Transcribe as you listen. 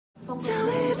Tell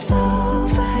me it's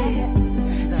alright.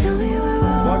 Tell me we're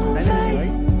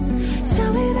alright.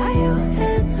 Tell me that you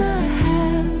and I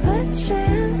have a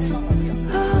chance.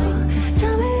 Oh,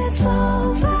 tell me it's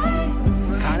alright.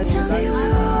 Tell me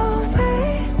we're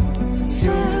alright.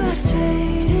 Swear I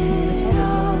traded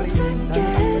all to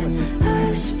get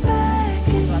us back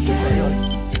again.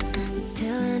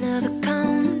 Till another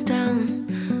countdown.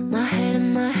 My head in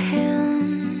my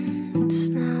hands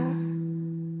now.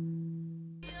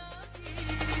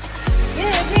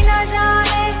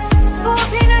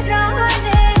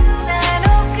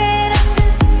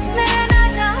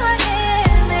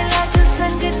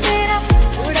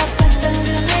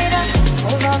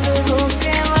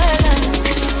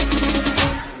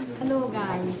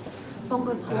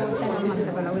 Pongkajको च्यानलमा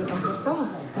तपाईलाई welcome गर्छौँ।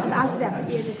 अन्त आज चाहिँ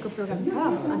हाम्रो EHS को programme छ।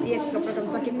 अनि EHS को प्रोग्राम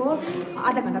सकेको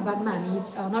आधा घण्टा बादमा हामी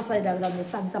नर्सरी डाँडा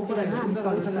जाँदैछ हामी सबैजना हामी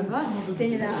सलिडसँग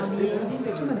त्यहाँनिर हामी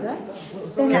के भन्छ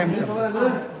त्यहाँनिर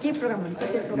के प्रोग्राम हुन्छ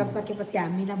त्यो प्रोग्राम सकेपछि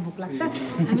हामीलाई भोक लाग्छ।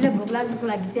 हामीलाई भोक लाग्नुको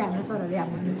लागि चाहिँ हाम्रो सरहरूले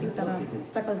हाम्रो निम्ति उता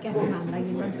सकल क्याफेमा हाम्रो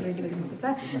लागि लन्च रेडी गरिदिएको छ।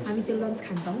 हामी त्यो लन्च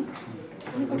खान्छौँ।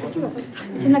 अनि के भएको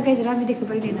एकछिन गाइज हामी देख्नु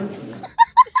परिँदैन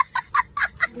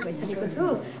भइसकेको छु।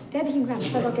 त्यहाँदेखिको हाम्रो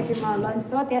सकल क्याफेमा लन्च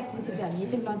छ। त्यसपछि चाहिँ हामी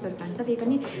यसरी लन्चहरू खान्छ। त्यही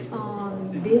पनि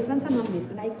भेज पनि छ नन भेज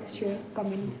पनि। लाइक सेयर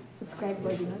कमेन्ट सब्सक्राइब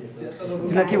गरिदिनुहोस्।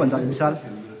 तिमीलाई के भन्छ विशाल?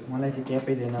 मलाई चाहिँ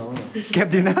क्यापै दिएन हो। क्याप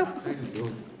दिन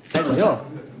भयो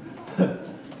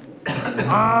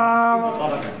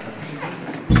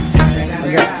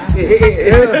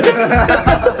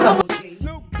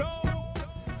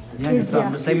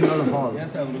यहाँ सेमिनार हल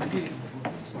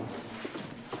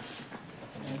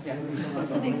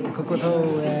को छौ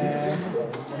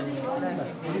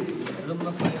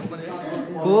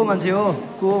को मान्छे हो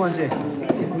को मान्छे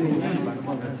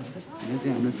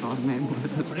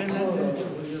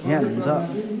यहाँ हुन्छ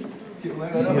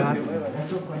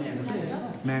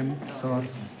म्याम सर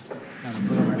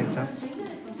प्रोग्रामेटिक छ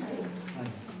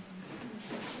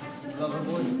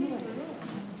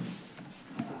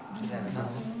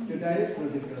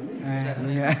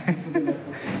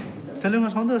तेलुगुमा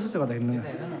सुन्दै जस्तो कता हिँड्नु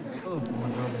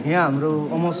यहाँ हाम्रो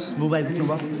अलमोस्ट बुबा आइपुग्नु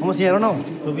भयो अलमोस्ट यहाँ हेर न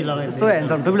टोपी लगाए यस्तो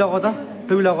हेर्छ टोपी लगाएको त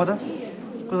टोपी लगाएको त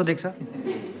कस्तो देख्छ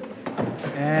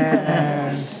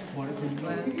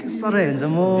के साह्रो हेर्छ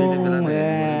म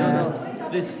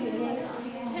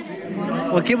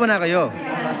ओ के बनाएको यो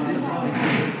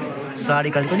साडी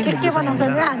काली पनि के बनाउँछ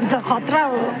नि हामी त खतरा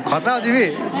हो खतरा हो तिमी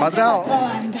खतरा हो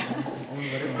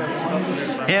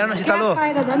हेर न शीतल हो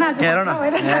हेर न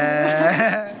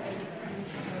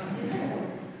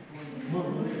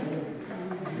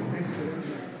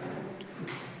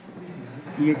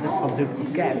ये तो सब्जेक्ट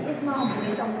क्या है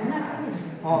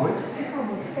हाँ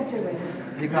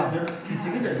देखा किसी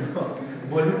की चल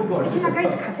बोलने को गौर किसी ना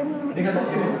गाइस खासे में देखा तो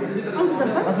अच्छा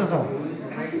अच्छा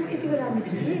खासे में इतनी बड़ा मिस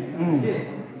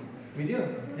वीडियो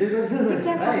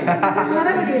क्या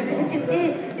सारा वीडियो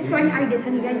इस वाइन आइडिया है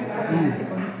नहीं गाइस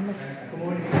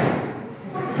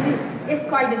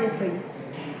इसको आइडिया जैसे ही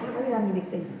हम अभी रामी देख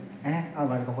सही अब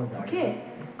बार को हो जाए ओके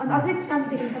और आज एक रामी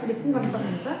देखें तब लिसन कर सकते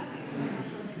हैं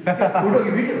फोटो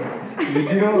की वीडियो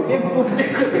ये पोस्ट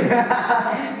देखो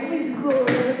गो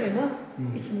है ना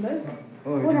इचिंगल्स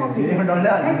कोरामी ये डॉलर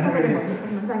ऐसा करते हैं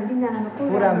मतलब दिन जाना में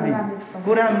कोरामी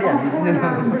कोरामी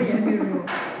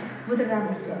वो तो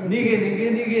रामी निगे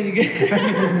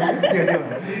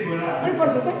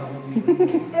रिपोर्ट होता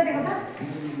है देखो ना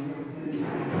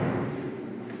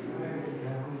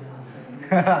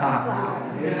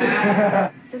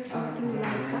just looking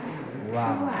like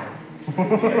wow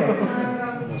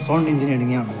sound engineering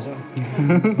यहाँ हुनुहुन्छ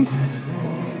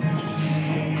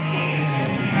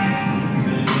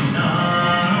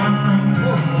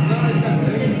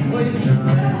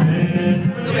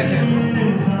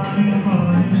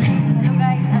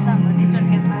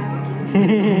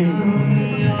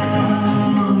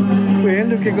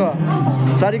लुकेको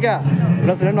सारिका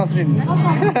नसरिन नसरिन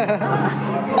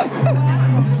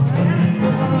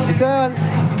विशाल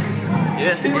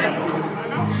Yes.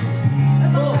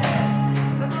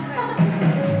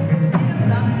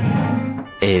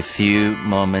 A few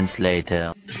moments later.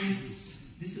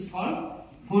 This is called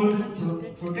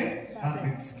full-throated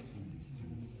perfect.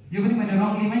 यो पनि मैले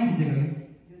रङलीमै खिचेको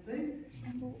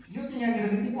यो चाहिँ यहाँनिर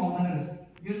जति पाउँदैन रहेछ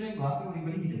यो चाहिँ घरको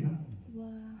वरिपरि खिचेको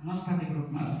नस्पातिको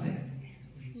रूपमा होस् है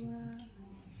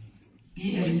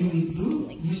TLU into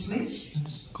Muslim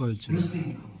culture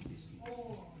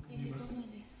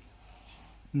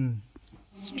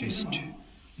stressed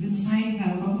यो त साइन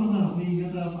खालको त हो यो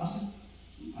त फर्स्ट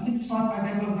अलिक सर्टमा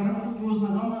डेभलप गरेर अलिक क्लोजमा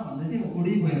जाउँ न भन्दै थियो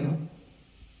ओडी गएको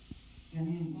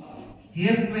यानी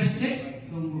hair crested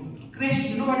crest,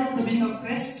 you know what is the meaning of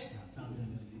crest?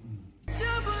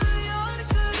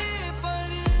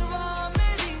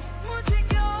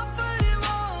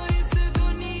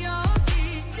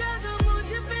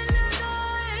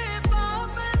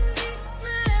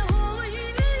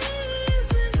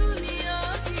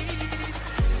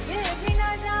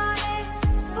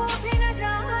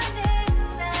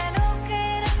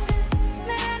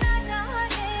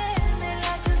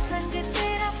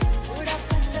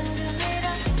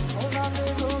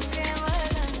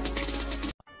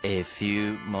 A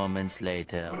few moments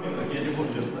later.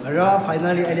 र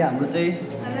फाइनली अहिले हाम्रो चाहिँ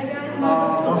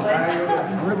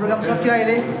हाम्रो प्रोग्राम सक्यो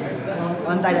अहिले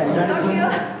अन्त अहिले हामी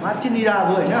जाँदैछौँ माथिनिर अब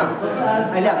होइन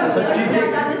अहिले हाम्रो छ ट्री ब्रेक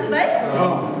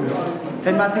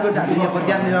त्यहाँदेखि माथिको चाहिँ हामी अब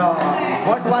त्यहाँनिर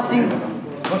बर्ड वाचिङ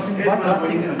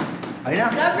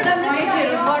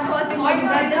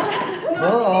होइन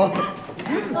हो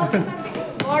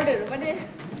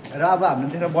र अब हाम्रो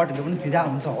त्यहाँ बर्डहरू पनि फिदा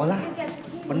हुन्छ होला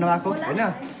भन्नु भएको होइन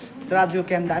तर आज यो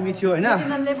क्याम्प दामी थियो होइन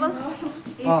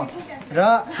र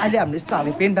अहिले हामीले यस्तो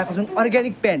खालको पेन पाएको छौँ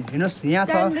अर्ग्यानिक पेन हेर्नुहोस् यहाँ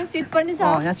छ यहाँ सिट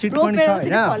पनि छ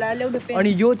होइन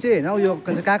अनि यो चाहिँ होइन यो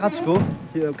कागजको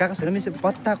यो कागज होइन मिस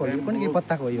पत्ताको यो पनि के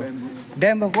पत्ताको यो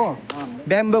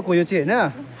ब्याम्बोको यो चाहिँ होइन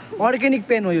अर्ग्यानिक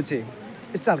पेन हो यो चाहिँ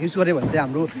यस्तो खालको युज गऱ्यो भने चाहिँ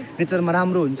हाम्रो नेचरमा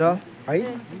राम्रो हुन्छ है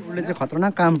उसले चाहिँ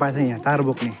खतरनाक काम पाएछ यहाँ तार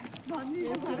बोक्ने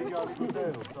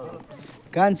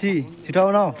कान्छी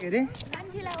छिटाउन के अरे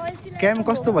क्याम्प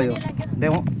कस्तो भयो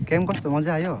क्याम्प कस्तो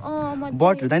मजा आयो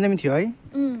बर्डहरू दामी थियो है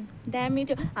दामी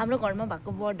थियो हाम्रो घरमा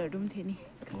भएको बर्डहरू पनि थियो नि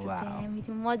दामी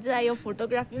थियो मजा आयो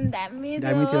फोटोग्राफी पनि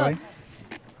दामी थियो है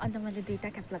अन्त मैले 2टा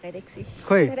क्याप लगाइरहेको छु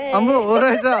खोइ अम्बो हो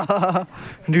रहेछ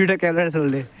 2टा क्याप लगाएर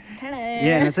सोल्ले यहाँ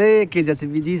हेर्नुहोस् है के चाहिँ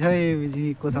बिजी छ है बिजी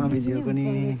कोसँग बिजी हो पनि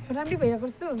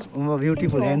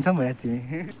ब्युटिफुल ह्यान्डसम भइरहेको तिमी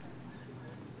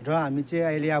र हामी चाहिँ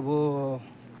अहिले अब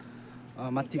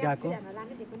माथि गएको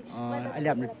अहिले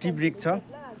हाम्रो टी ब्रेक छ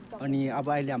अनि अब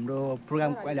अहिले हाम्रो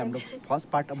प्रोग्रामको अहिले हाम्रो फर्स्ट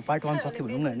पार्ट 1 सक्यो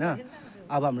भनौँ न होइन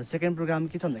अब हाम्रो सेकेन्ड प्रोग्राम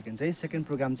के छ भन्दाखेरि चाहिँ सेकेन्ड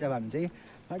प्रोग्राम चाहिँ अब हामी चाहिँ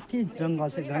माथि जङ्गल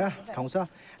चाहिँ एक जग्गा ठाउँ छ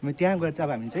हामी त्यहाँ गएर चाहिँ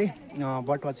अब हामी चाहिँ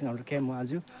बर्ड वाचिङ हाम्रो क्याम्प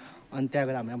आज अनि त्यहाँ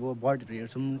गएर हामी अब बर्डहरू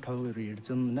हेर्छौँ ठाउँहरू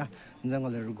हेर्छौँ होइन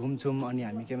जङ्गलहरू घुम्छौँ अनि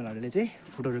हामी क्यामेराहरूले चाहिँ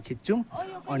फोटोहरू खिच्छौँ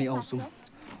अनि आउँछौँ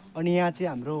अनि यहाँ चाहिँ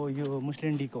हाम्रो यो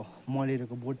मुस्लिन्डीको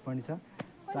मलेरोको बोट पनि छ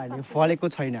र अहिले फलेको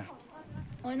छैन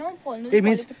ए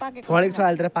मिस फलेको छ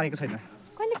अहिले तर पाकेको छैन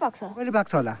कहिले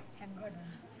पाक्छ होला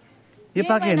यो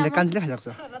पाक्यो भने कान्छीले खाइसक्छ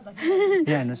यहाँ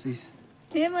हेर्नुहोस् इस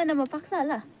यो महिनामा पाक्छ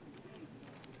होला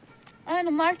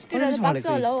मार्चतिर पाक्छ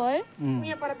होला है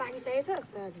उहाँ पर पाकिसकेछ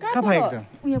कहाँ पाकेको छ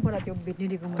उहाँ पर त्यो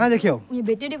भेटनेरीको कहाँ देख्यौ उहाँ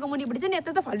भेटनेरीको मुनिबाट चाहिँ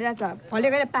यता त फलिरहेछ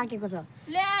फलेको पाकेको छ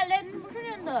ल्याइदिनुपर्छ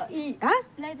नि अन्त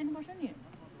ल्याइदिनुपर्छ नि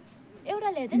एउटा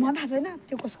ल्याइदिनु म थाहा छैन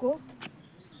त्यो कसको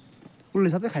उसले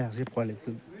सबै खाइसक्छ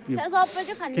फलेको सबै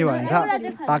चाहिँ खाने के भन्छ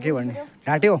पाक्यो भने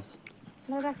ढाट्यो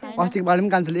अस्तिको पालि पनि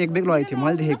कान्छीले एक बेग लगेको थियो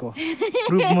मैले देखेको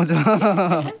ग्रुपमा छ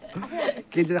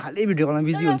के चाहिँ खालि भिडियो कलमा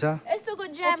बिजी हुन्छ यस्तोको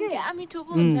ज्याम क्या मिठो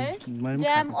पो हुन्छ है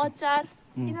ज्याम अचार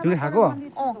तिमीले खाएको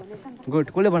गुड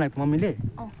कसले बनाएको मम्मीले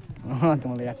त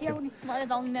मलाई याद थियो मलाई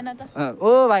त आउँदैन त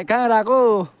ओ भाइ कहाँ राको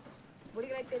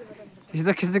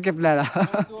यस्तो खिच्दै केप ल्याएर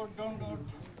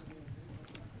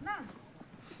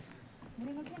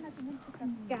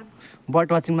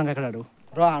बर्ड वाचिङमा गएको केटाहरू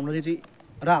र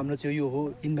हाम्रो चाहिँ यो हो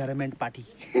environment party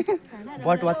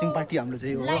bird watching party हाम्रो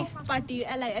चाहिँ हो लाइफ पार्टी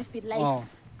LIF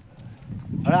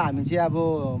लाइफ र हामी चाहिँ अब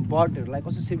बर्डहरूलाई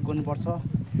कसरी सेभ गर्नुपर्छ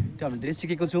त्यो हामीले धेरै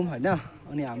सिकेको छौँ होइन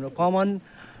अनि हाम्रो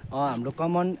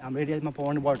एरियामा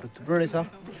पाउने बर्डहरू थुप्रो रहेछ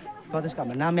तर त्यसको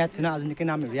हाम्रो नाम याद थिएन आज निकै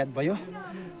नामहरू याद भयो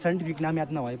साइन्टिफिक नाम याद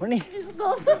नभए पनि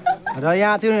र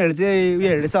यहाँ चाहिँ उनीहरू चाहिँ उयो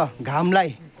हेरेछ घामलाई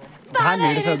घाम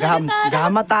हेरेछ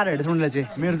घाममा तार हेरेछ उनीहरूले चाहिँ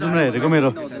मेरो जुन हेरेको मेरो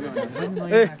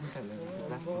ए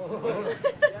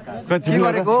के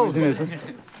गरेको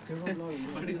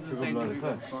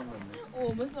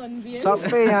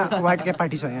सबै यहाँ व्हाइट क्याप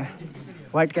पार्टी छ यहाँ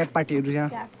व्हाइट क्याप पार्टीहरू यहाँ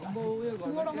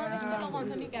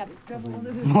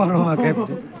मरोमा क्याप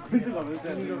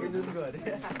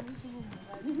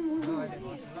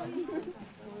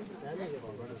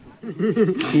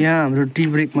यहाँ हाम्रो टी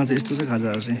ब्रेकमा चाहिँ यस्तो चाहिँ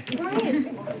खाजाहरू चाहिँ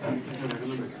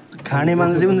खाने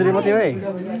मान्छे चाहिँ उनीहरू मात्रै है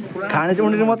खाने चाहिँ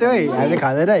उनीहरू मात्रै है हामीले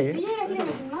खाँदैन है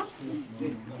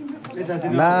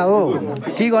ला हो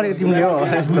के गरेको तिमीले हो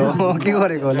यस्तो के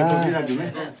गरेको होला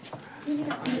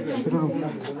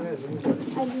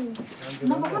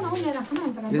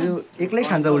यो एक्लै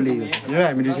खान्छ उसले यो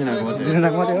हामी दुईजनाको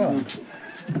मात्रै हो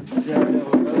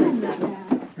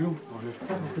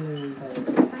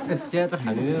चिया त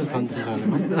खाने सन्चो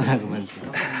कस्तो खाएको मान्छे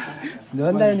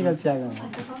झन् दामी निकाल्छ चियाको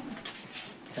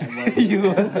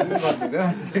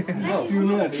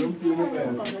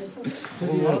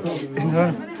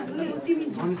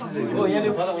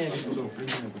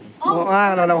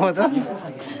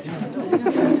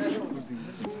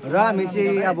र हामी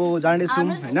चाहिँ अब जाँदैछौँ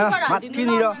होइन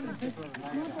माथिनिर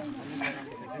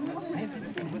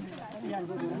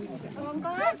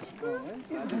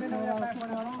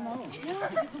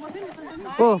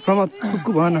ओ प्रमोद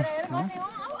कुकु भन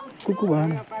कुकु भन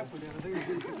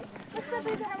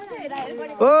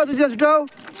ओ दुईजना छुटाउ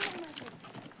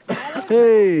हे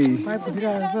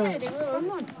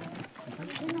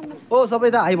ओ सबै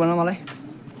त हाई भन मलाई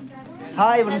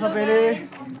हाई भन सबैले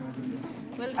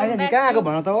अहिले हामी कहाँ आएको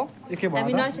भन त हो एकै भन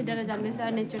हामी नर्सरी डाँडा जाँदैछ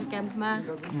नेचर क्याम्पमा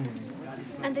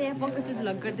अन्त यहाँ पङ्कजले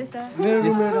भ्लग गर्दैछ मेरो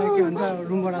रुममा के भन्छ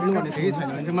रुमबाट आउनु भनेको केही छैन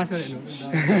भने चाहिँ माथि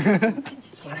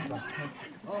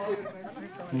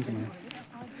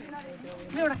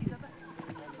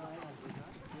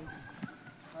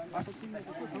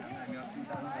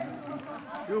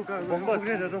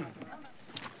हेर्नु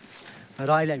र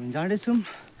अहिले हामी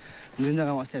जाँदैछौँ जुन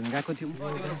जग्गामा अस्ति हामी गएको थियौँ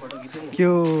के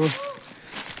हो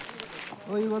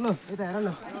ओ यो गर्नु यता हेर न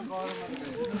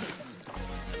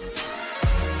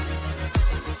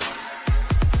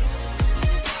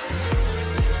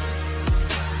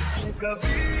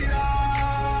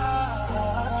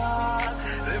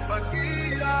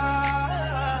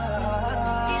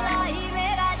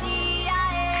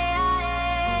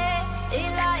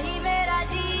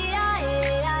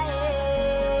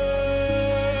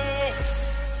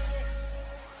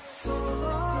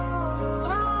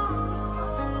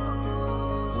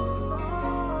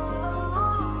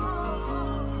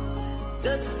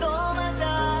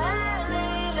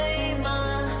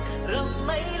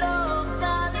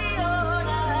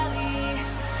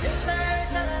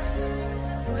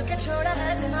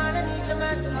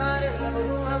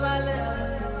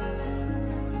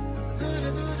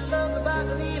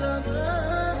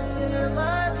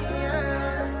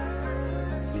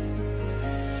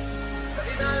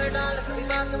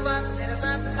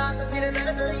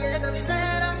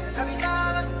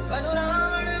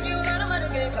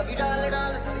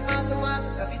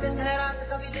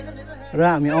र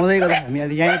हामी आउँदै गर्दा हामी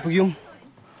अहिले यहीँ पुग्यौँ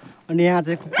अनि यहाँ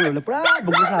चाहिँ कुकुरहरूले पुरा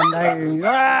भुक्दैछ हामीलाई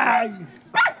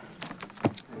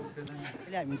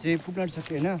अहिले हामी चाहिँ पुग्न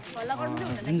सक्यो होइन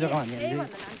जुन जग्गामा हामी अहिले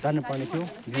जानुपर्ने थियो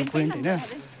भ्यू पोइन्ट होइन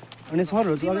अनि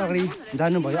सरहरू चाहिँ अलिक अगाडि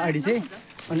जानुभयो आइडी चाहिँ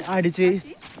अनि आइडी चाहिँ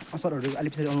सरहरू अलिक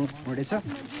पछाडि आउनु हुँदैछ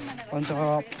अन्त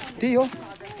त्यही हो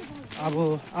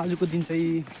अब आजको दिन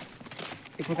चाहिँ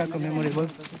एक प्रकारको मेमोरेबल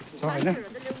छ होइन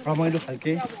रमाइलो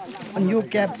खालके अनि यो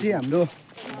क्याब चाहिँ हाम्रो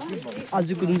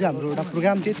आजको जुन चाहिँ हाम्रो एउटा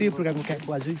प्रोग्राम थियो त्यो प्रोग्रामको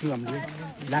क्याबको आज त्यो हामीले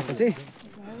ल्याएको चाहिँ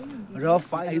र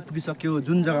आइपुगिसक्यो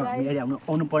जुन जग्गा हामी अहिले हाम्रो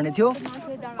आउनु पर्ने थियो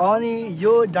अनि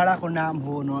यो डाँडाको नाम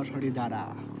हो नर्सरी डाँडा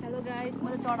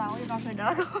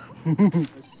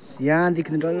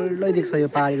यहाँदेखि डल्लै देख्छ यो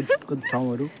पहाडीको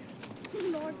ठाउँहरू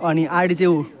अनि आइडी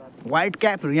चाहिँ वाइट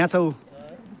क्यापहरू यहाँ छ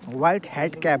वाइट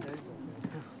हेड क्याप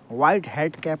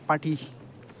पार्टी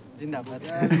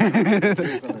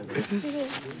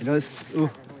हेर्नुहोस्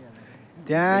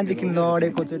त्यहाँदेखि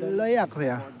लडेको चाहिँ डल्लै आएको छ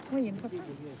यहाँ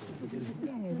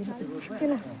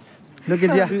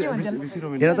लोकेजिया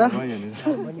हेर त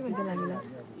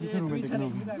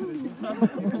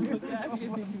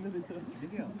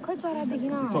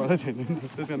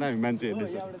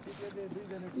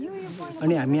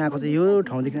अनि हामी आएको चाहिँ यो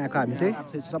ठाउँदेखि आएको हामी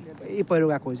चाहिँ सबै पहिरो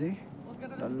गएको चाहिँ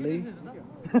डल्लै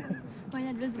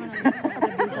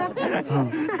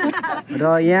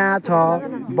र यहाँ छ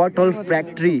बटल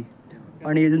फ्याक्ट्री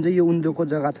अनि जुन चाहिँ यो उन्दोको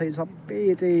जग्गा छ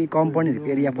सबै चाहिँ कम्पनीहरूको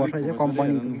एरिया पर्छ यो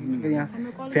कम्पनीको यहाँ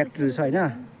फ्याक्ट्रीहरू छ होइन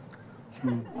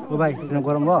ओ भाइ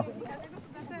गरम भयो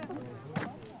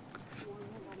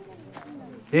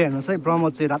ए हेर्नुहोस् है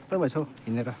प्रमोद चाहिँ रातो भएछ हौ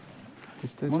हिँडेर म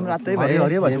पनि रातै भयो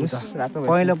हरियो भएछ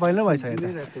पहिलो भएछ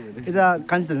यता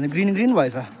कान्छी त ग्रिन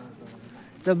भएछ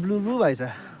यता ब्लू भएछ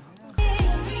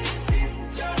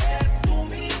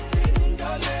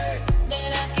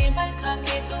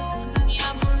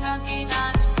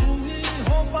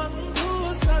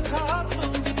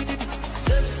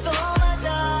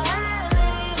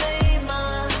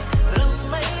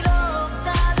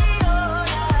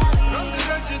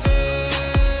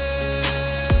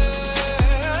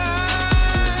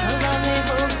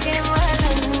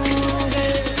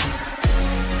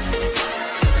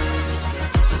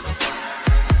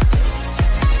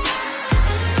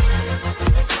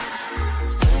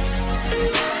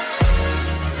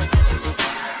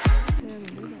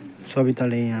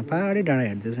सविताले यहाँ पहाडी डाँडा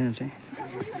हेर्दैछ यहाँ चाहिँ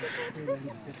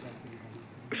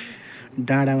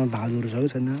डाँडामा भालुहरू छ कि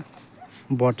छैन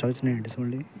बर्ड छ कि छैन हेर्दैछ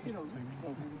उसले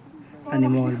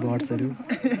एनिमल बर्ड्सहरू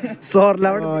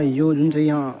सरलाई यो जुन चाहिँ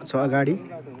यहाँ छ अगाडि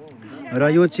र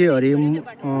यो चाहिँ हरे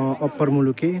अप्पर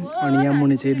मुलुके अनि यहाँ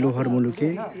मुनि चाहिँ लोहर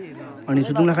मुलुके अनि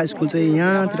सुदुङलाखा स्कुल चाहिँ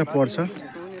यहाँतिर पर्छ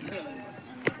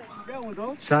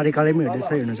सारी कालेमै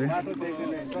हेर्दैछ हेर्नु चाहिँ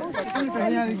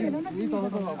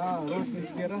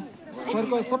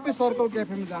सर्कल सबै सर्कल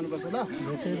क्याफेमा जानुपर्छ ल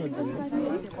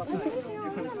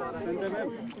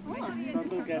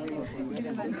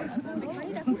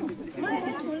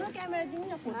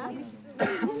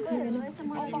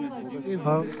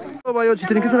अब यो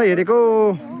चित्र के छ हेरेको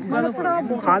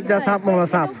आज साँप मलाई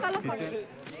साँप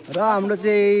र हाम्रो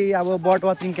चाहिँ अब बर्ड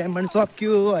वाचिङ क्याम्प पनि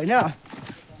सक्यो होइन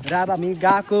र अब हामी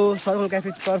गएको सर्कल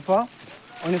क्याफेतर्फ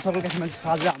अनि सर्कल क्याफेमा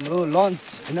आज हाम्रो लन्च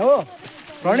होइन हो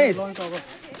प्रणेश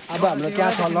अब हाम्रो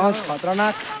त्यहाँ छ लन्च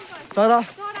खतरनाक तर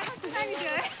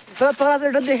चाहिँ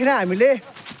एउटा देखेन हामीले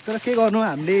तर के गर्नु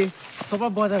हामीले सबै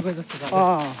बजारको जस्तो छ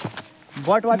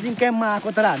बर्ड वाचिङ क्याम्पमा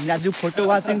आएको तर हामीले आज photo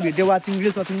watching video watching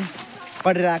reels watching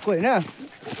गरेर आएको होइन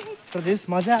तर त्यस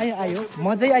मजा आयो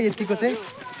मजै आयो यतिको चाहिँ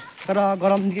तर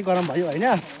गरमदेखि गरम भयो होइन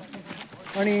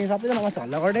अनि सबैजना मान्छे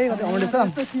हल्ला गर्दै गर्दै आउँदैछ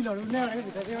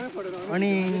अनि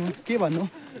के भन्नु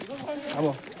अब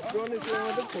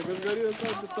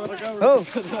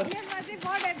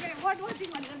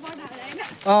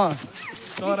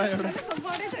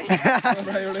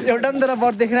एउटा पनि तर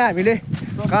बर्ड देखेन हामीले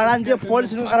कारण चाहिँ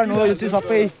पोल्युसनको कारण हो यो चाहिँ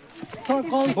सबै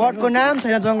बर्डको नाम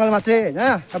छैन जङ्गलमा चाहिँ होइन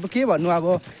अब के भन्नु अब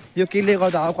यो केले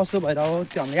गर्दा हो कस्तो भएर हो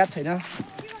त्यो हामीलाई याद छैन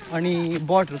अनि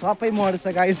बर्डहरू सबै मर्छ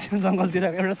गाइस जङ्गलतिर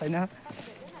एउटा छैन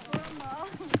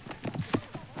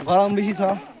गरम बेसी छ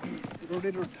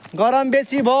गरम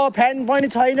बेसी भयो फ्यान पनि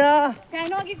छैन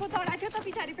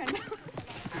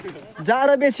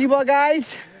जाडो बेसी भयो गाइस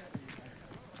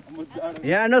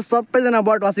यहाँ न सबैजना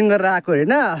बर्ड वाचिङ गरेर आएको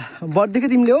होइन बर्ड देख्यो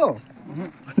तिमीले हो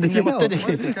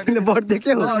तिमीले बर्ड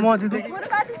देख्यौ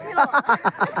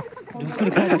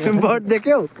बर्ड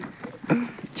देख्यौ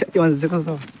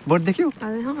कस्तो बर्ड देख्यौ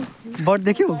बर्ड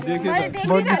देख्यौ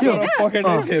बर्ड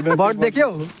देख्यौ बर्ड देख्यौ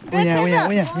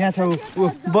यहाँ छ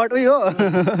बर्ड उयो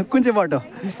हो कुन चाहिँ बर्ड हो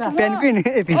पेन्क्विन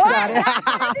ए फिस्टा अरे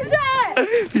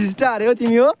फिस्टा अरे हो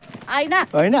तिमी हो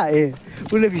होइन ए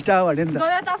उसले फिस्टा हो भने नि त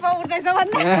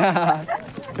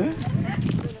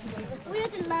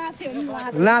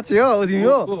लाचे हो तिमी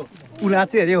हो ऊ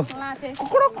लाचे अरे हो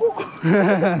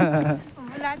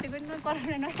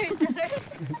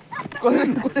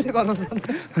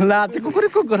लाचे कुकुर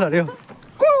कुकुर अरे हो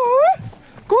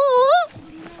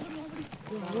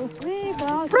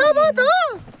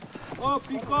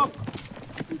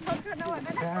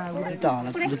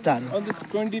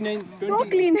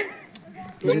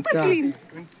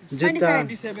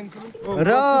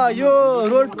र यो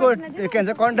रोडको के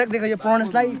भन्छ कन्ट्र्याक्ट दिएको यो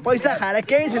प्रणेशलाई पैसा खाएर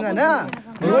केही छैन होइन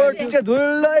रोड चाहिँ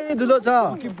धुलै धुलो छ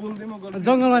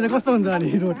जङ्गलमा चाहिँ कस्तो हुन्छ अनि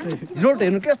रोड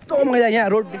हेर्नु कस्तो मैला यहाँ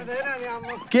रोड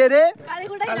के अरे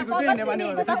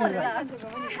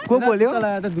को बोल्यो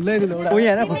धुलै धुलो ओ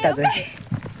यहाँ होइन खुट्टा चाहिँ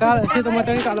कालो सेतो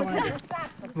मात्रै कालो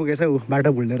पुगेछ ऊ बाटो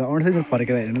भुल्लेर आउँछ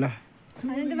फर्केर हेर्नु ल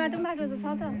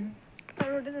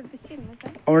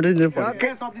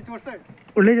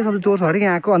उसले चाहिँ सब्जी चोर्छ अरे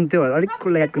यहाँ आएको अनि त्यो अलिक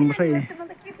याद गर्नुपर्छ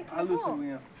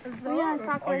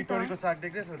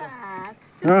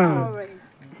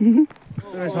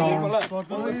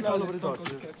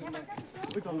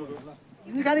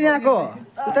कहाँनिर आएको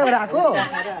उताबाट आएको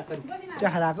चिया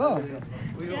खाएर आएको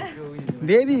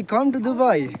baby come to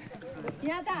Dubai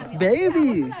baby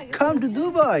come to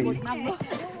Dubai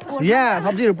यहाँ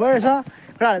सब्जीहरू परेछ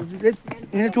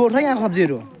चोर्छ यहाँ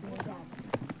सब्जीहरू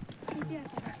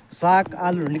साग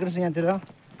आलुहरू निक्लिन्छ यहाँतिर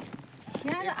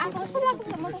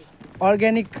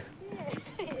अर्ग्यानिक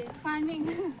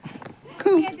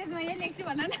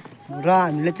र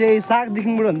हामीले चाहिँ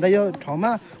सागदेखिबाट भन्दा यो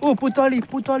ठाउँमा ओ पुतली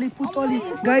पुतली पुतली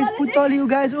गाइस पुतली ऊ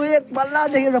गाइस ओ एक बल्ल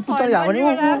देखेर पुतली भएको नि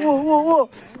ओ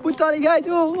पुतली गाइस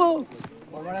ओ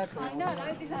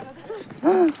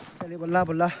बल्ल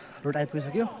बल्ल रोड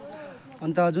आइपुगिसक्यो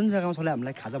अन्त जुन जग्गामा सबैले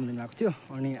हामीलाई खाजा भनिदिनु भएको थियो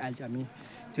अनि अहिले चाहिँ हामी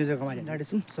त्यो जग्गामा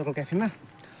हेर्दैछौँ सर्कल क्याफेमा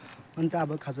अन्त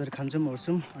अब खाजाहरू खान्छौँ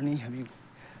ओर्छौँ अनि हामी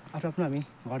आफ्नो आफ्नो हामी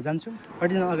घर जान्छौँ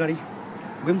कतिजना अगाडि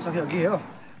गइ पनि सक्यो अघि हो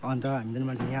अन्त हामीजना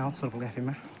मान्छे यहाँ हो सर्कल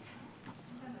क्याफेमा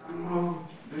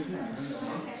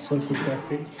सर्कल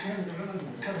क्याफे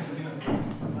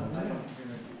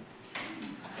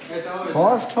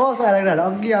फर्स्ट आएर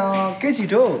अघि के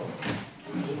छिटो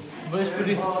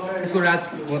यसको राज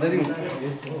बताइदिउँ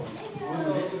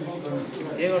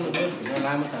के गर्नु दोष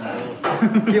लामो छ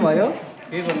के भयो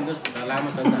के गर्नु दोष लामो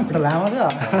छ लामो छ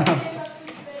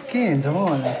के हुन्छ म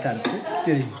खुट्टाहरू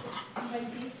त्यो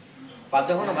भात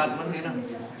देखाउन भात मान्दैन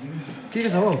के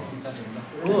छ हो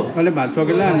अहिले भात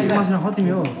सकेला मासु नखाऊ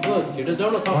तिमी हो छिटो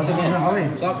जाउँ न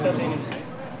सक्छ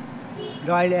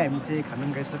र अहिले हामी चाहिँ खाना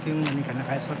पनि खाइसक्यौँ अनि खाना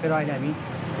खाइसकेर अहिले हामी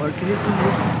फर्किँदैछौँ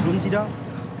रुमतिर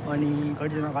अनि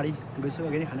कतिजना अगाडि गइसक्यो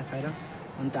अगाडि खाना खाएर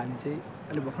अन्त हामी चाहिँ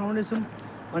अहिले भर्खर आउँदैछौँ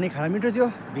अनि खाना मिठो थियो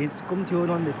भेजको पनि थियो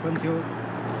नन भेज पनि थियो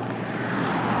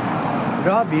र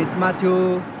भेजमा थियो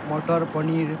मटर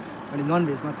पनिर अनि नन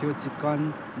भेजमा थियो चिकन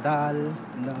दाल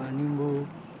निम्बु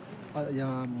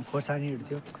खोर्सानीहरू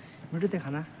थियो मिठो थियो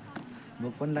खाना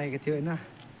भोक पनि लागेको थियो होइन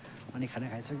अनि खाना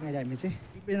खाइसक्यौँ अहिले हामी चाहिँ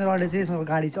पेन्द्रले चाहिँ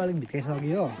गाडी चाहिँ अलिक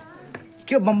भित्काइसक्यो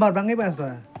के बम्पर बाङ्गै पार्छ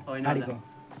गाडीको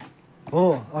हो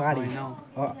अगाडि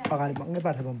अगाडि बाङ्गै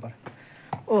पार्छ बम्पर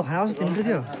ओ खाना कस्तो मिठो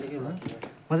थियो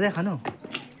मजा आयो खानु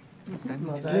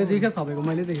देखेँ तपाईँको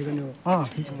मैले देखेको नि हो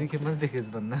देखेँ मैले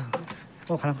देखेछु धन्न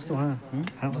ओ खाना कस्तो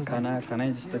खाना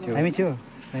जस्तो थियो दामी थियो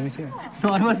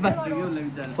नर्मस बात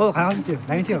ओ खाना कस्तो थियो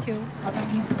दामी थियो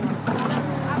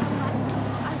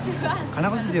खाना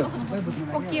कस्तो थियो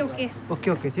ओके ओके ओके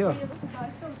ओके थियो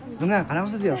ढुङ्गा खाना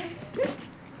कस्तो थियो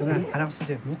ढुङ्गा खाना कस्तो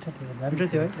थियो मिठो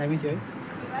थियो है दामी थियो है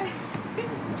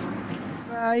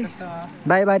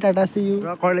by by Tata C you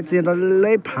र कलेज चाहिँ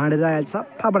डल्लै फाँडेर अहिले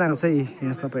सफा बनाएको छ है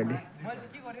हेर्नुहोस् तपाईँहरूले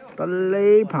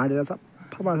डल्लै फाँडेर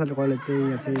सफा बनाएको छ कलेज चाहिँ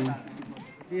यहाँ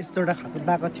चाहिँ यस्तो एउटा खालको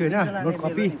पाएको थियो होइन नोट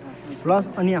कपी प्लस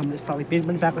अनि हाम्रो यस्तो खालको पेज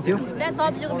पनि पाएको थियो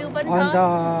अन्त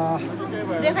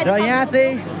र यहाँ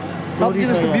चाहिँ सब्जी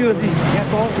जस्तो बिउ यहाँ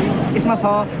त यसमा छ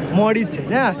मरिच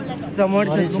होइन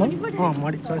मरिच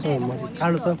मरिच छ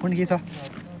कालो छ कुन के छ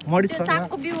मरिच छ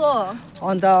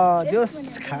अन्त त्यो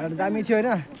खाना दामी थियो होइन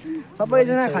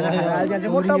सबैजना खाना खाएर त्यहाँ चाहिँ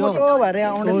मोटो मोटो भएर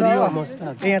आउँदैछ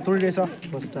यहाँ तुलिरहेछ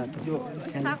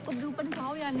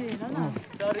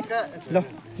ल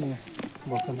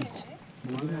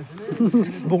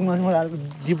बोक्न मलाई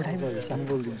जिप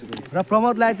र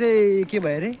प्रमोदलाई चाहिँ के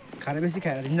भयो अरे खाना बेसी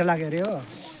खाएर निन्द्रा लाग्यो अरे हो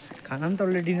खाना पनि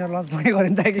तपाईँले डिनर लन्च सँगै गऱ्यो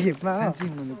नि त एकै खेपमा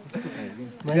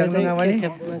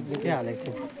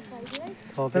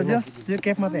तर जस यो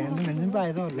क्यापमा त ह्यान्डसम पो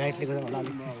आयो त लाइटले गर्दा होला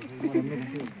अलिक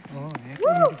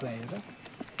चाहिँ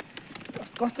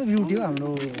कस्तो ब्युटी हो हाम्रो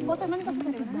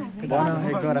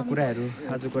बनाएकोद्वारा कुराहरू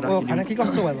आजको खाना के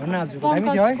कस्तो भयो भन्न आजको दामी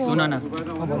थियो है सुन न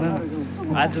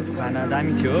आजको खाना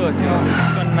दामी थियो त्यो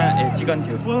चिकनमा चिकन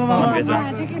थियो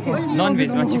नन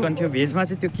भेजमा चिकन थियो भेजमा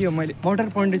चाहिँ त्यो के हो मैले मटर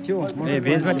पनिर थियो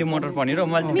भेजमा त्यो मटर पनिर हो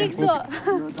मैले चाहिँ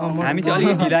हामी चाहिँ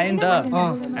अलिकति ढिलो आयो नि त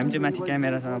हामी चाहिँ माथि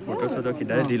क्यामेरासँग फोटो सोटो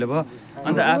खिच्दा ढिलो भयो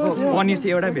अन्त आएको पनिर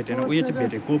चाहिँ एउटा भेटेन उयो चाहिँ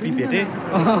भेटेँ कोपी भेटेँ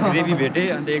ग्रेभी भेटेँ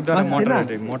अन्त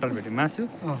एकदम मटर भेटेँ मासु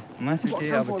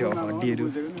चाहिँ अब त्यो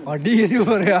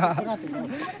हड्डीहरू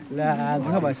ला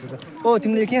दुःख भएछ त ओ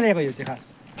तिमीले किन ल्याएको यो चाहिँ खास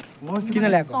किन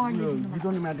ल्याएको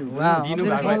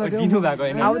दिनु भएको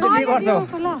होइन अब चाहिँ के गर्छौ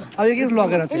अब यो के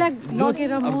लगेर चाहिँ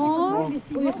लगेर म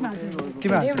उयसमा हाल्छु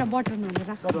केमा एउटा बटरमा हालेर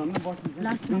राख्छु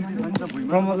लास्टमा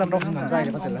प्रमोदलाई टक्सन भन्छ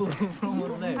अहिले कतिलाई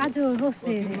चाहिँ आज रोस्ट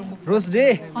डे रोस्ट डे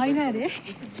हैन रे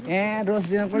रोस्ट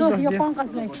डेमा पनि रोस्ट यो डे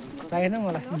पङ्कजलाई चाहिएन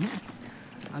मलाई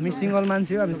हामी सिङ्गल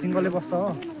मान्छे हो हामी सिङ्गलै बस्छ हो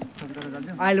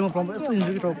अहिले म प्रमोद यस्तो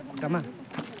हिँड्छु कि खुट्टामा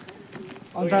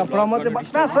अन्त प्रमोद चाहिँ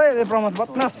बदमास है प्रमोद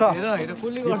बदमास छ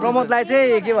प्रमोदलाई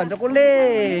चाहिँ के भन्छ कसले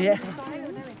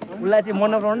उसलाई चाहिँ मन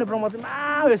नपराउने प्रमोद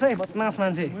चाहिँ उयो छ है बदमास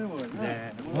मान्छे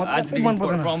मन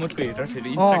पर्दैन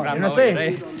हेर्नुहोस् है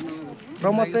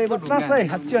प्रमोद चाहिँ बदमास है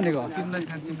साँच्ची भनेको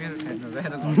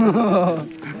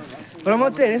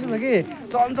प्रमोद चाहिँ हेर्नुहोस् न कि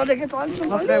चल्छ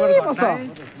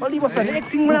चलिबस्छ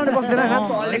एकछिन बनाउने बस्दैन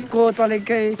होइन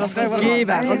चलेकै के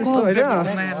भएको जस्तो होइन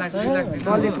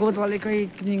चलेकै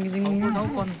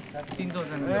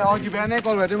अघि बिहानै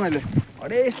कल गरेँ मैले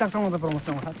अरे यस्तो लाग्छ म त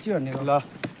प्रमोदसँग साँच्ची भनेको ल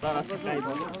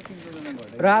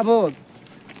र अब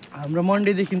हाम्रो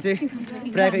मन्डेदेखि चाहिँ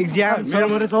प्रायःको एक्जाम छ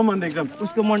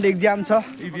उसको मन्डे एक्जाम छ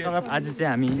आज चाहिँ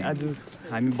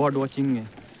हामी बर्ड वाचिङ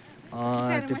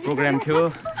त्यो प्रोग्राम थियो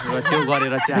र त्यो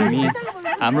गरेर चाहिँ हामी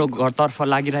हाम्रो घरतर्फ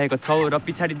लागिरहेको छौँ र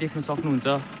पछाडि देख्न सक्नुहुन्छ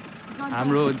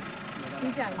हाम्रो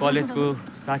कलेजको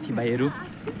साथीभाइहरू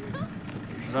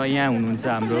र यहाँ हुनुहुन्छ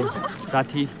हाम्रो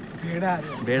साथी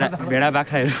भेडा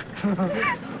बाख्राहरू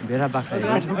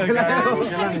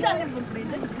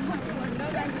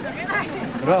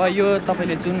र यो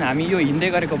तपाईँले जुन हामी यो हिँड्दै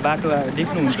गरेको बाटो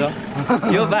देख्नुहुन्छ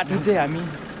यो बाटो चाहिँ हामी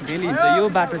डेली हिँड्छ यो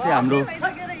बाटो चाहिँ हाम्रो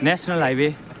नेसनल हाइवे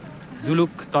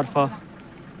जुलुकतर्फ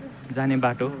जाने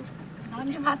बाटो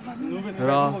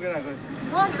र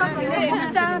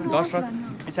दर्शक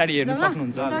पछाडि हेर्नु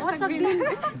सक्नुहुन्छ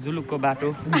जुलुकको बाटो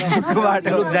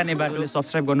जुलुक जाने बाटोले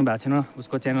सब्सक्राइब गर्नु भएको छैन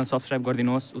उसको च्यानल सब्सक्राइब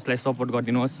गरिदिनुहोस् उसलाई सपोर्ट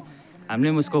गरिदिनुहोस् हामीले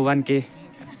पनि उसको 1K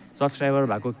सब्सक्राइबर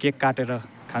भएको केक काटेर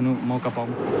खानु मौका पाऊँ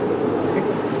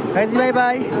बाई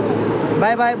बाई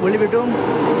बाई बाई भोलि भेटौँ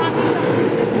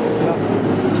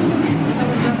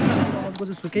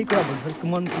जस्तो केही कुरा भन्नु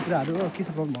मनको कुराहरू के छ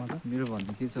प्रब्लम भयो त मेरो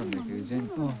भन्नु के छ भन्दाखेरि चाहिँ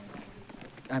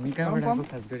हामी कहाँबाट आएको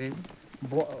खास गरी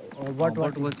बर्ड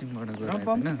वाचिङबाट गएर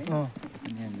होइन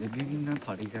अनि हामीले विभिन्न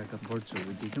थरीका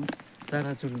बर्ड्सहरू देख्यौँ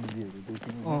चराचुरुङ्गीहरू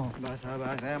देख्यौँ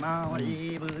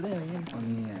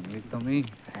अनि हामी एकदमै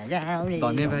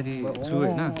धन्यवादी छु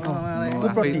होइन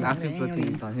आफैप्रति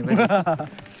धन्यवादी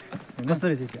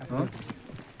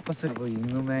कसरी अब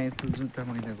हिँड्नुमा यस्तो जुत्ता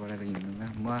मैला गराएर हिँड्नुमा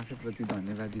म आफैप्रति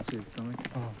धन्यवादी छु एकदमै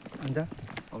अन्त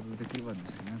अरू त के भन्नु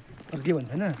छैन अरू के भन्छ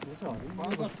होइन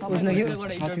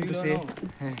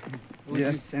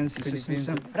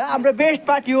र हाम्रो बेस्ट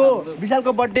पार्टी हो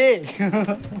विशालको बर्थडे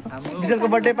विशालको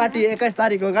बर्थडे पार्टी 21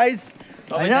 तारिक हो गाइस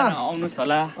हैन आउनुस्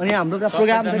होला अनि हाम्रो त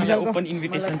प्रोग्राम छ विशालको ओपन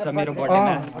इन्भिटेसन छ मेरो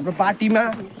बर्थडेमा हाम्रो पार्टीमा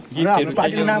र हाम्रो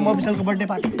पार्टीको नाम हो विशालको बर्थडे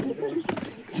पार्टी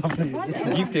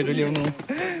गिफ्टहरू ल्याउनु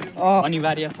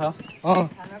अनिवार्य छ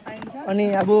अनि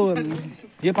अब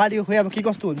यो पार्टीको खोइ अब के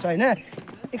कस्तो हुन्छ होइन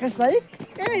 21 तारिक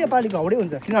यो पार्टीको हाउडै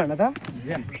हुन्छ किन भन्न त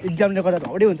इक्जामले गर्दा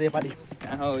हाउडै हुन्छ यो पार्टी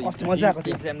अस्ति मजा आएको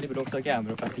थियो इक्जामले रोक्छ क्या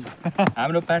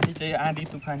हाम्रो पार्टी चाहिँ आँधी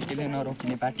तुफान केले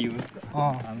नरोकिने पार्टी हो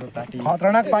हाम्रो पार्टी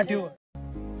खतरनाक पार्टी हो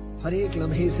हर एक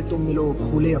लम्हे से तुम मिलो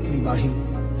खोले अपनी बाहें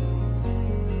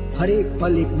हर एक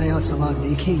पल एक नया समा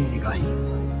देखे ये निगाहें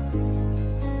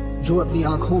जो अपनी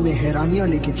आंखों में हैरानियां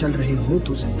लेके चल रहे हो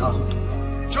तो जिंदा हो तुम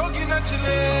जोगी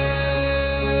नचले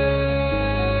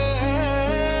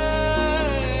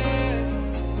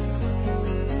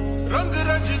रंग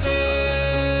रचले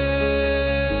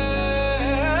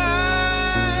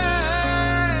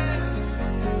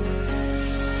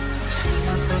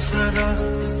जरा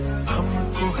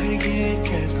हमको है ये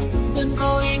कहना तुमको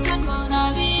एक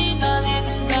नाली नाली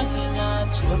लगना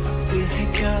छपते हैं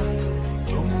क्या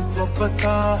तुमको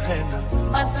पता है ना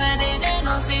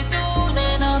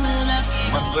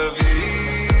मतलबी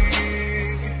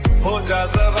हो जा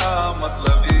जरा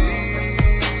मतलबी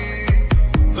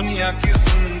दुनिया की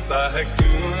सुनता है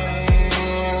क्यों